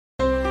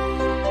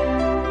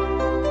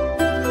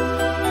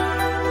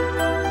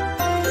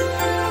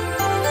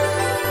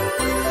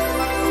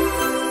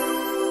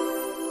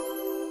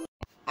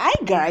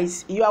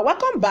Guys, you are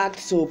welcome back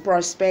to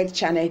Prospect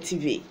Channel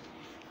TV.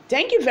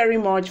 Thank you very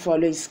much for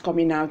always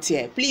coming out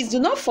here. Please do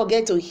not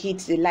forget to hit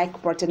the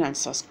like button and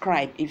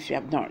subscribe if you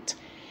have not.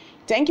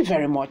 Thank you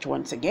very much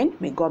once again.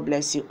 May God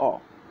bless you all.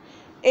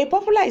 A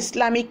popular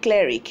Islamic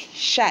cleric,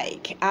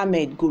 Sheikh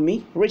Ahmed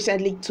Gumi,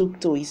 recently took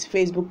to his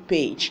Facebook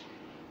page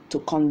to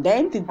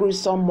condemn the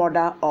gruesome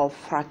murder of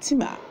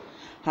Fatima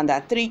and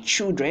her 3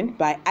 children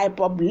by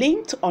Ipob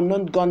linked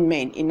unknown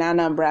gunmen in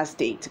Anambra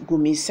State.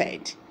 Gumi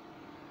said,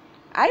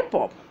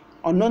 Ipob,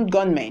 unknown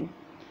gunmen,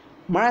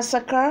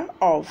 massacre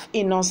of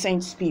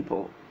innocent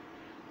people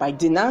by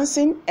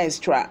denouncing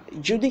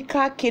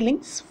extrajudicial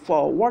killings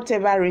for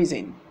whatever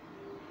reason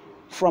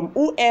from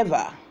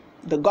whoever,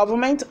 the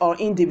government or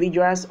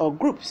individuals or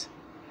groups.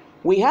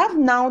 We have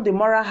now the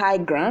moral high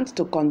ground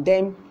to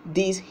condemn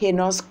this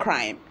heinous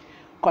crime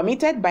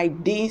committed by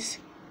these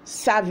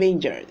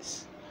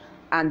savages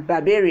and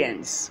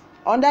barbarians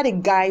under the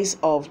guise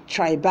of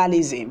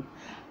tribalism.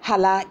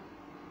 Allah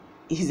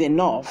is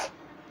enough.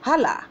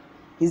 Allah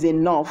is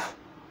enough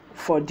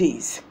for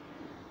this.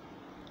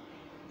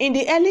 In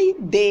the early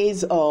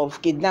days of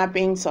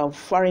kidnappings of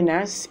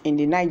foreigners in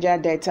the Niger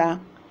Delta,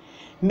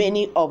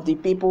 many of the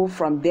people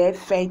from there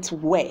felt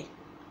where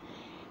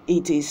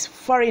it is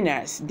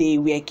foreigners they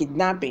were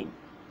kidnapping.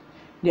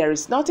 There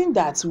is nothing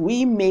that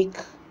we make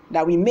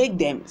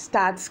them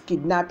start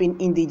kidnapping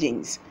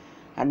indigenes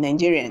and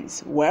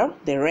Nigerians. Well,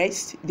 the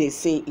rest they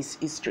say is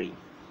history.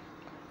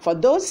 For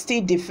those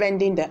still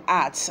defending the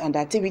acts and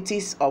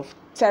activities of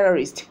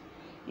terrorists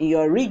in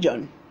your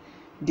region,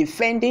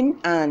 defending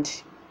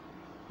and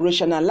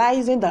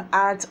rationalizing the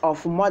acts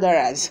of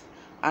murderers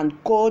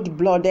and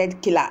cold-blooded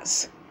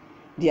killers,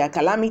 their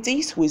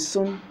calamities will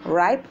soon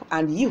ripe,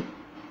 and you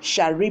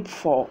shall reap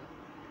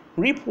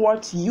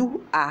what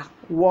you are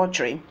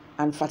watering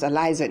and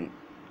fertilizing.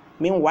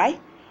 Meanwhile,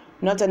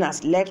 nothing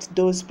has left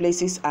those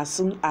places as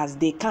soon as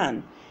they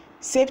can.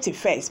 Safety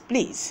first,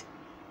 please.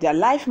 Their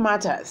life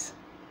matters.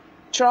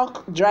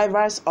 Truck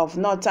drivers of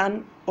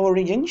northern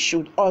origin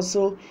should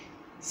also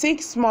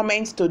seek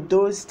moments to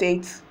those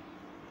states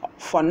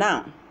for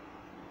now.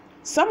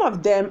 Some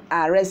of them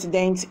are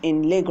residents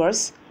in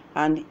Lagos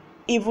and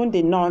even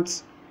the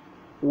north,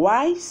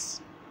 while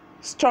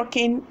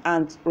stalking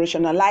and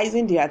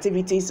rationalizing the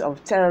activities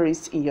of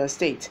terrorists in your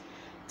state,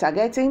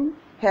 targeting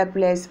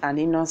helpless and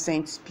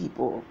innocent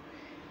people,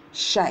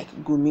 Sheikh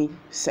Gumi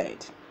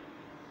said.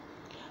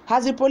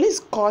 Has the police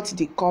caught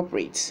the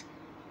culprits?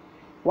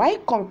 Why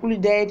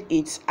concluded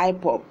it's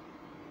Ipob?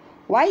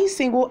 Why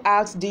single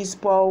out this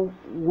poor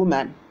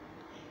woman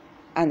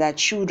and her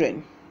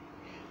children?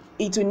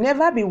 It will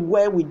never be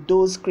well with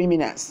those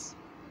criminals.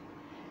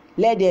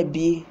 Let there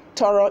be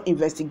thorough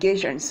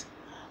investigations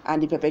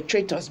and the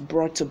perpetrators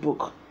brought to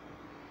book.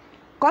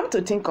 Come to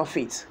think of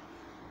it,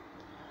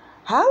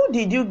 how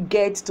did you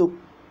get to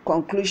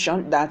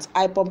conclusion that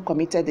Ipob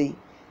committed the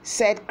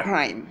said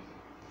crime?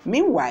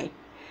 Meanwhile,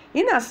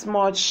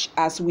 inasmuch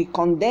as we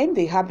condemn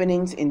the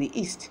happenings in the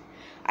East,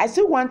 I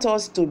still want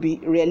us to be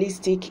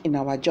realistic in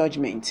our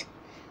judgment.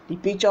 The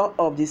picture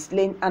of the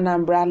slain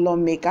Anambra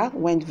lawmaker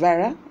went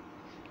viral.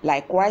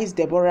 Likewise,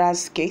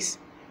 Deborah's case.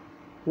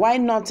 Why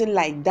nothing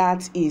like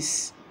that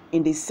is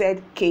in the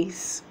said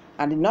case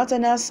and the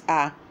Northerners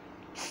are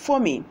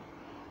foaming?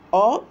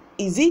 Or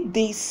is it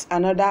this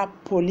another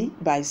poly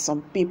by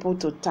some people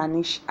to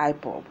tarnish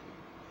Ipob?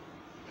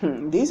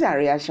 These are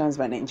reactions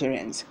by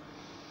Nigerians.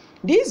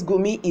 This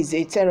Gumi is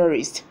a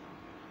terrorist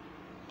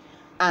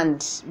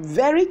and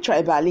very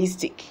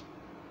tribalistic.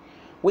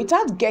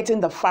 Without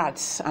getting the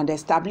facts and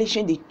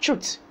establishing the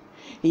truth,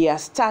 he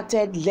has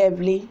started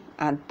leveling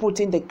and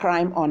putting the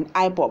crime on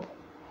Ipob.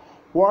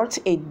 What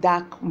a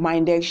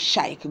dark-minded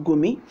Sheikh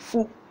Gumi,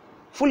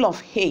 full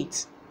of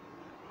hate.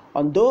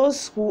 On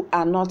those who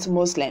are not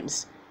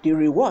Muslims, the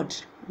reward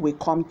will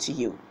come to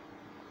you.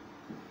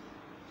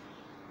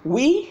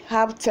 We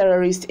have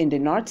terrorists in the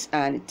north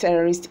and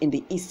terrorists in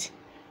the east.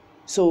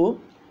 So,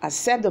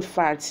 accept the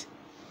fact,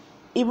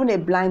 even a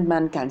blind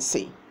man can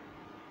see.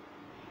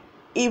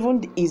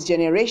 Even his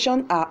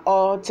generation are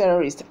all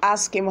terrorists.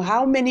 Ask him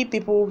how many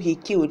people he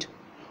killed.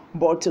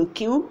 But to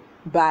kill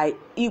by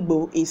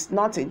Igbo is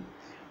nothing.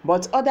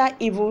 But other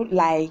evil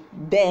like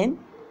then,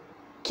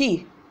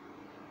 kill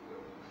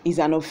is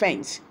an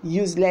offense.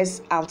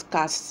 Useless,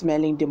 outcast,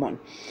 smelling demon.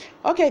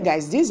 Okay,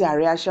 guys, these are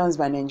reactions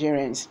by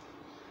Nigerians.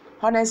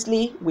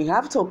 Honestly, we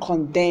have to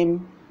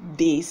condemn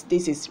this.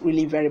 This is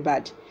really very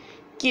bad.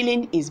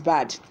 Killing is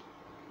bad.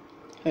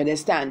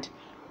 Understand?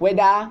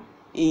 Whether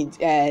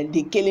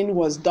the killing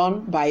was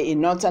done by a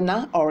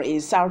northerner or a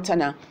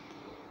southerner,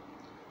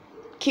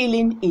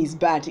 killing is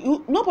bad.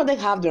 Nobody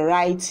have the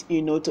right,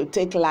 to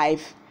take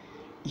life.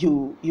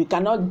 You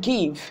cannot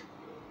give.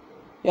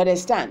 You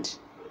understand?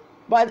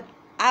 But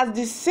at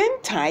the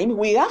same time,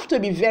 we have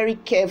to be very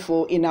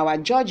careful in our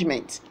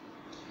judgment,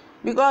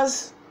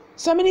 because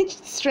so many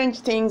strange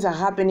things are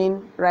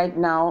happening right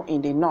now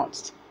in the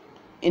north,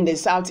 in the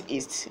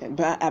southeast.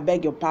 I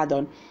beg your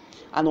pardon.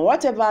 And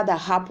whatever that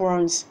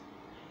happens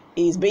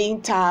is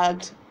being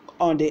tagged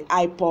on the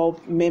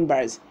Ipob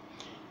members.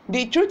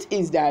 The truth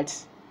is that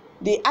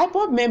the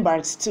Ipob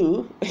members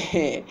too,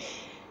 they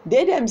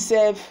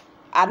themselves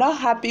are not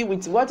happy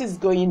with what is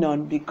going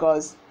on,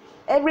 because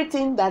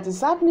everything that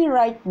is happening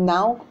right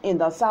now in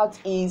the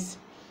southeast,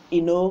 they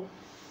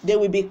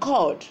will be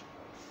called,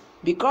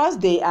 because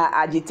they are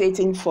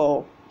agitating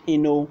for,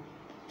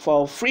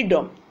 for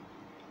freedom.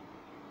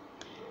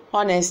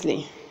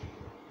 Honestly,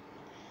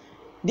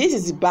 this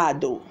is bad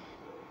though.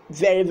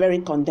 Very, very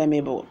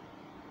condemnable.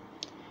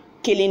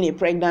 Killing a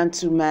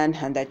pregnant woman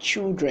and her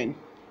children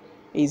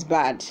is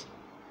bad.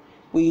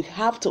 We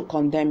have to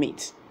condemn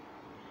it.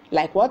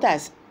 Like what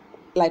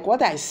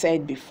I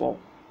said before,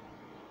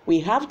 we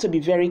have to be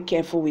very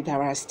careful with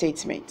our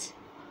statement.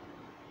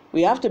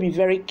 We have to be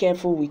very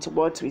careful with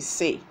what we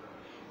say.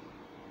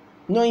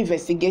 No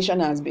investigation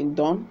has been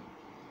done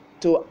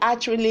to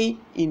actually,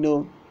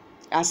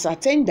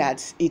 ascertain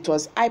that it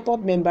was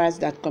Ipob members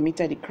that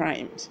committed the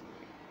crimes.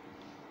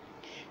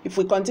 If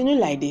we continue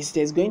like this,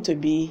 there's going to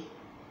be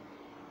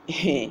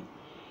a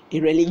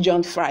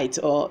religion fight,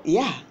 or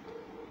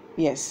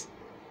yes,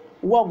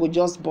 war will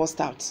just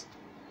burst out,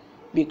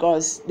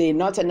 because the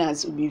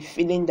Northerners will be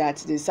feeling that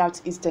the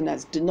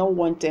Southeasterners do not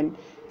want them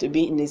to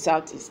be in the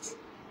Southeast.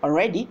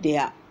 Already, they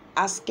are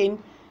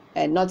asking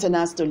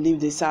Northerners to leave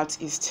the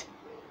Southeast.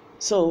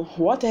 So,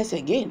 what else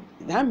again?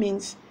 That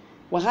means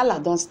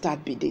wahala don't start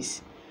with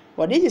this.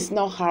 But this is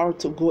not how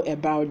to go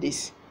about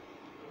this.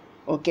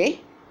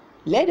 Okay?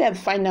 Let them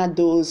find out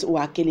those who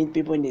are killing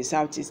people in the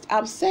Southeast.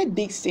 I've said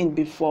this thing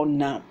before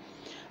now,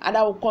 and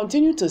I will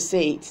continue to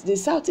say it. The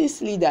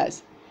Southeast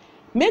leaders,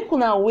 make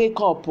una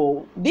wake up.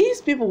 Oh.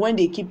 These people, when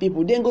they kill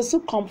people, they go so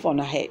come from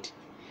ahead.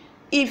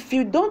 If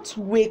you don't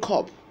wake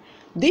up,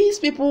 these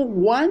people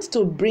want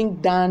to bring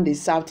down the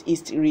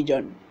Southeast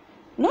region.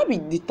 Not be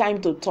the time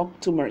to talk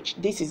too much.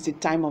 This is the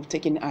time of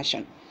taking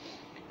action.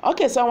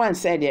 Okay, someone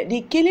said it.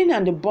 The killing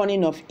and the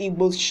burning of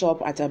Igbo's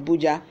shop at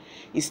Abuja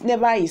is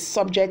never his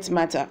subject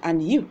matter,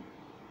 and you,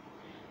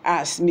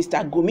 as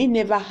Mr. Gumi,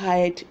 never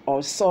heard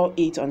or saw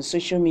it on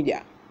social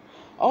media.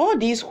 All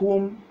these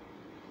whom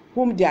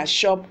their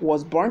shop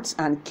was burnt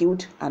and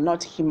killed are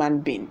not human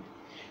beings.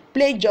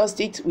 Play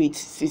justice with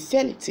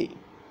sincerity.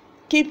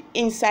 Keep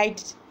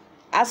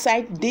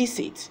outside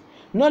deceit.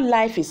 No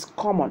life is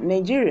common.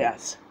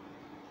 Nigerians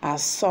are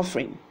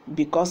suffering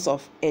because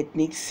of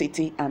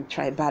ethnicity and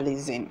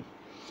tribalism.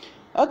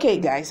 Okay,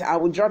 guys, I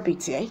will drop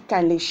it here.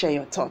 Kindly share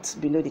your thoughts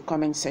below the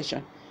comment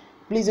section.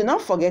 Please do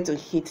not forget to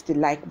hit the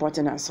like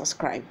button and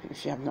subscribe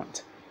if you have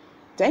not.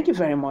 Thank you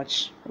very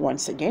much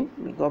once again.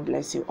 May God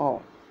bless you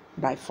all.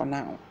 Bye for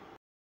now.